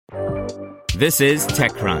This is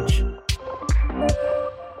TechCrunch.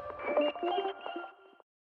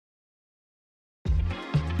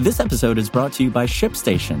 This episode is brought to you by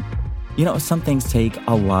ShipStation. You know, some things take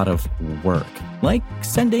a lot of work, like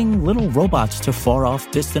sending little robots to far-off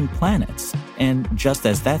distant planets. And just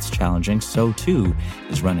as that's challenging, so too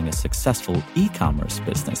is running a successful e-commerce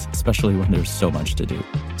business, especially when there's so much to do.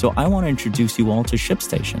 So I want to introduce you all to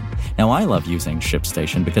ShipStation. Now, I love using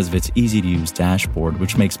ShipStation because of its easy-to-use dashboard,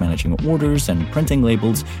 which makes managing orders and printing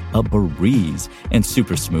labels a breeze and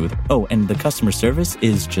super smooth. Oh, and the customer service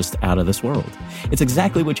is just out of this world. It's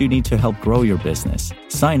exactly what you need to help grow your business.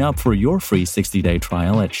 Sign up for your free 60-day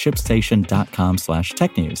trial at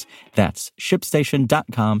shipstation.com/technews. That's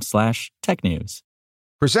shipstation.com/technews.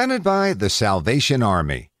 Presented by the Salvation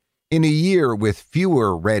Army. In a year with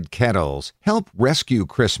fewer red kettles, help rescue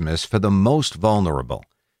Christmas for the most vulnerable.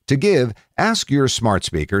 To give, ask your smart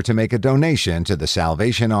speaker to make a donation to the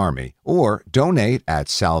Salvation Army or donate at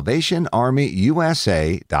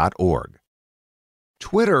salvationarmyusa.org.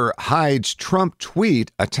 Twitter hides Trump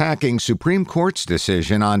tweet attacking Supreme Court's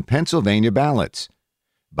decision on Pennsylvania ballots.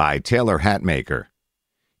 By Taylor Hatmaker.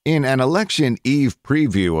 In an election eve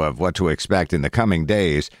preview of what to expect in the coming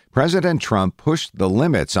days, President Trump pushed the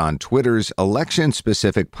limits on Twitter's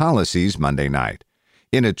election-specific policies Monday night.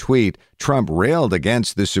 In a tweet, Trump railed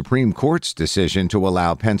against the Supreme Court's decision to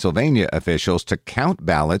allow Pennsylvania officials to count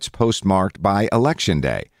ballots postmarked by Election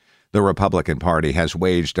Day. The Republican Party has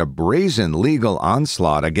waged a brazen legal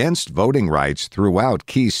onslaught against voting rights throughout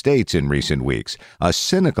key states in recent weeks, a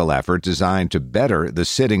cynical effort designed to better the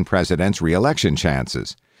sitting president's re-election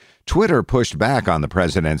chances. Twitter pushed back on the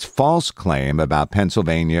president's false claim about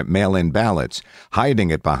Pennsylvania mail-in ballots,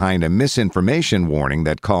 hiding it behind a misinformation warning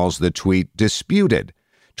that calls the tweet disputed.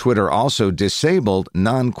 Twitter also disabled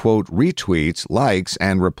non-quote retweets, likes,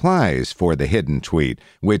 and replies for the hidden tweet,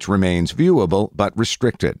 which remains viewable but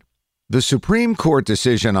restricted. The Supreme Court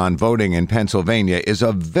decision on voting in Pennsylvania is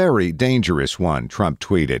a very dangerous one, Trump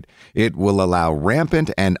tweeted. It will allow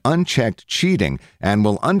rampant and unchecked cheating and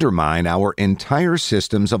will undermine our entire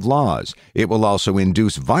systems of laws. It will also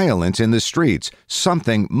induce violence in the streets.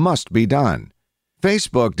 Something must be done.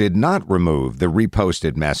 Facebook did not remove the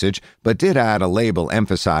reposted message, but did add a label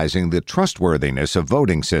emphasizing the trustworthiness of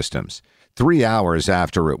voting systems. 3 hours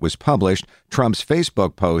after it was published, Trump's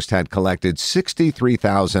Facebook post had collected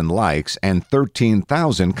 63,000 likes and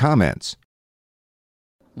 13,000 comments.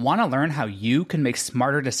 Want to learn how you can make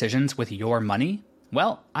smarter decisions with your money?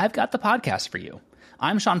 Well, I've got the podcast for you.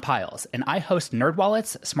 I'm Sean Piles, and I host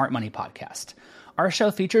NerdWallet's Smart Money Podcast. Our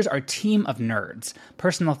show features our team of nerds,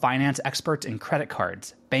 personal finance experts in credit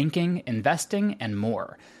cards, banking, investing, and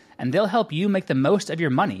more. And they'll help you make the most of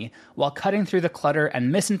your money while cutting through the clutter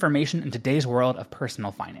and misinformation in today's world of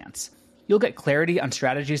personal finance. You'll get clarity on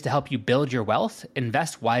strategies to help you build your wealth,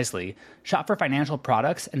 invest wisely, shop for financial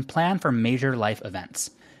products, and plan for major life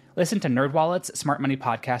events. Listen to NerdWallet's Smart Money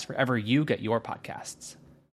Podcast wherever you get your podcasts.